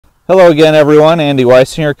Hello again everyone, Andy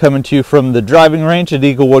Weiss here coming to you from the driving range at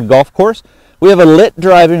Eaglewood Golf Course. We have a lit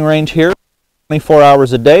driving range here, 24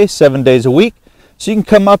 hours a day, 7 days a week, so you can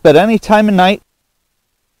come up at any time of night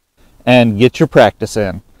and get your practice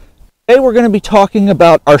in. Today we're going to be talking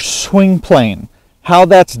about our swing plane, how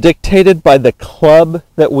that's dictated by the club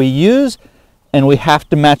that we use, and we have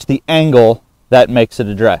to match the angle that makes it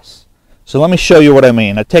address. So let me show you what I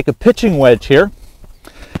mean. I take a pitching wedge here.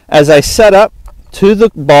 As I set up to the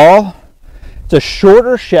ball, it's a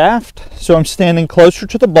shorter shaft, so I'm standing closer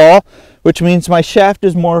to the ball, which means my shaft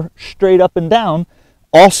is more straight up and down.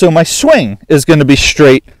 Also, my swing is going to be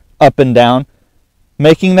straight up and down,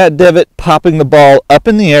 making that divot, popping the ball up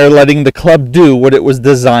in the air, letting the club do what it was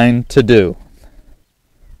designed to do.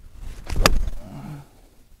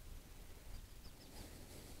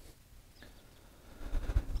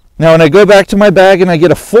 Now when I go back to my bag and I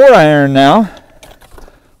get a 4-iron now,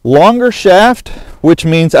 longer shaft, which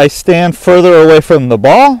means I stand further away from the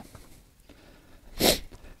ball.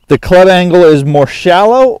 The club angle is more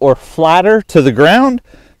shallow or flatter to the ground,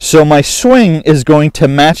 so my swing is going to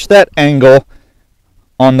match that angle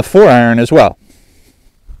on the 4-iron as well.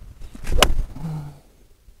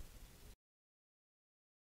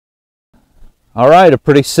 All right, a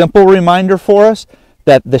pretty simple reminder for us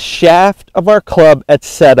that the shaft of our club at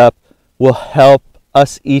setup will help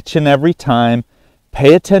us each and every time.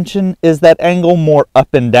 Pay attention, is that angle more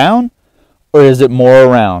up and down or is it more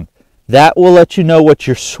around? That will let you know what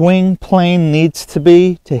your swing plane needs to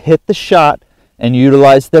be to hit the shot and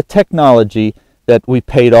utilize the technology that we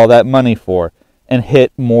paid all that money for and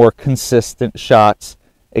hit more consistent shots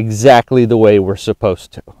exactly the way we're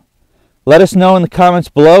supposed to. Let us know in the comments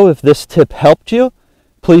below if this tip helped you.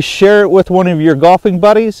 Please share it with one of your golfing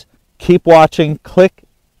buddies. Keep watching. Click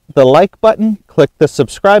the like button. Click the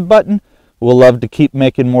subscribe button. We'll love to keep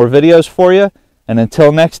making more videos for you. And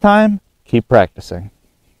until next time, keep practicing.